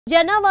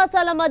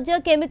జనావాసాల మధ్య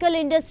chemical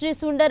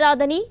industries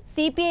ఉండరాదని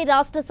CPI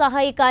రాష్ట్ర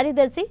సహాయ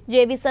కార్యదర్శి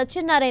జేవి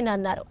సత్యనారాయణ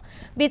అన్నారు.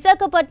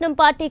 విశాఖపట్నం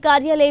పార్టీ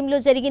కార్యాలయంలో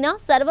జరిగిన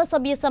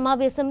సర్వసభ్య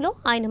సమావేశంలో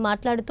ఆయన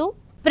మాట్లాడుతూ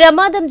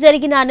ప్రమాదం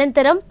జరిగిన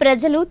అనంతరం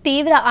ప్రజలు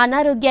తీవ్ర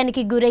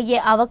అనారోగ్యానికి గురయ్యే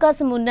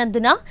అవకాశం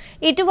ఉన్నందున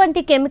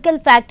ఇటువంటి కెమికల్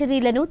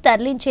ఫ్యాక్టరీలను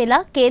తరలించేలా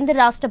కేంద్ర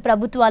రాష్ట్ర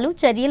ప్రభుత్వాలు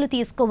చర్యలు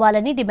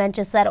తీసుకోవాలని డిమాండ్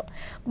చేశారు.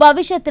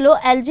 భవిష్యత్తులో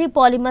ఎల్జీ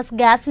పాలిమర్స్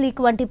గ్యాస్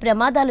లీక్ వంటి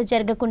ప్రమాదాలు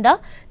జరగకుండా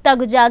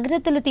తగు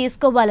జాగ్రత్తలు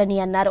తీసుకోవాలని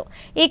అన్నారు.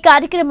 ఈ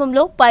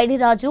కార్యక్రమంలో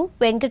పైడిరాజు,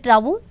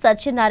 వెంకట్రావు,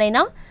 సత్యనారాయణ,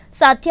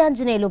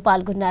 సత్యాంజనేయులు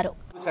పాల్గొన్నారు.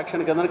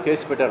 సెక్షన్ కింద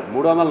కేసు పెట్టారు.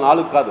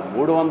 304 కాదు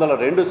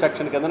 302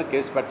 సెక్షన్ కింద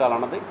కేసు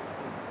పెట్టాలన్నది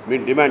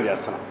మేము డిమాండ్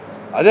చేస్తున్నాం.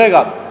 అదే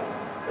కాదు,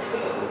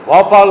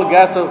 భోపాల్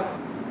గ్యాస్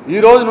ఈ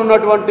రోజున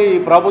ఉన్నటువంటి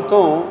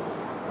ప్రభుత్వం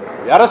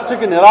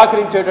అరెస్టుకి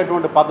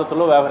నిరాకరించేటటువంటి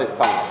పద్ధతిలో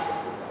వ్యవహరిస్తాం.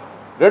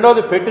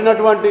 రెండోది,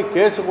 పెట్టినటువంటి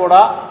కేసు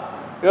కూడా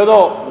ఏదో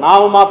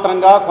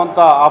నామమాత్రంగా కొంత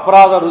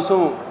అపరాధ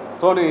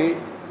రుసుముతోని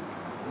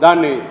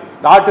దాన్ని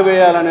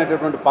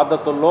దాటివేయాలనేటటువంటి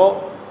పద్ధతుల్లో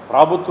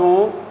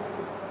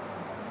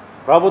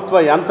ప్రభుత్వ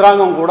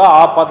యంత్రాంగం కూడా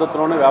ఆ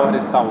పద్ధతిలోనే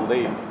వ్యవహరిస్తూ ఉంది.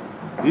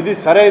 ఇది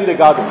సరైనది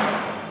కాదు.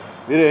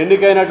 మీరు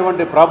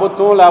ఎన్నికైనటువంటి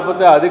ప్రభుత్వం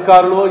లేకపోతే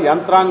అధికారులు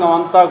యంత్రాంగం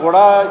అంతా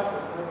కూడా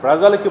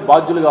ప్రజలకి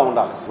బాధ్యులుగా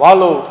ఉండాలి.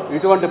 వాళ్ళు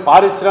ఇటువంటి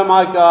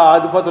పారిశ్రామిక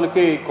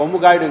అధిపతులకి కొమ్ము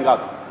గాయడం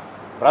కాదు,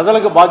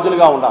 ప్రజలకు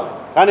బాధ్యులుగా ఉండాలి.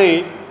 కానీ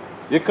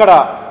ఇక్కడ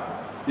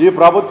ఈ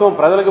ప్రభుత్వం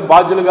ప్రజలకు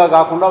బాధ్యులుగా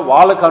కాకుండా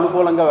వాళ్ళకు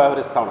అనుకూలంగా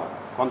వ్యవహరిస్తూ ఉన్నారు.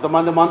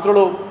 కొంతమంది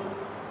మంత్రులు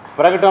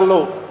ప్రకటనలు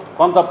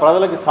కొంత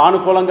ప్రజలకు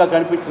సానుకూలంగా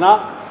కనిపించినా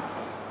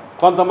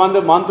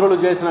కొంతమంది మంత్రులు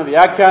చేసిన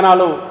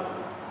వ్యాఖ్యానాలు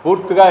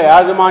పూర్తిగా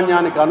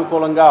యాజమాన్యానికి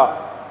అనుకూలంగా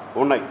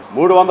ఉన్నాయి.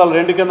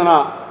 302 కిందన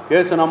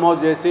కేసు నమోదు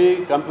చేసి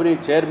కంపెనీ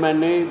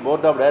చైర్మన్ని,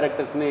 బోర్డ్ ఆఫ్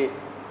డైరెక్టర్స్ని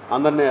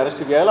అందరినీ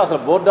అరెస్ట్ చేయాలి. అసలు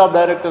బోర్డ్ ఆఫ్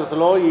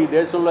డైరెక్టర్స్లో ఈ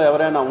దేశంలో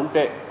ఎవరైనా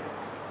ఉంటే,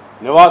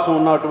 నివాసం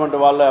ఉన్నటువంటి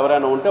వాళ్ళు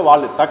ఎవరైనా ఉంటే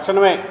వాళ్ళని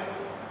తక్షణమే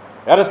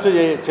అరెస్ట్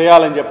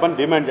చేయాలని చెప్పని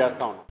డిమాండ్ చేస్తూ ఉన్నాం.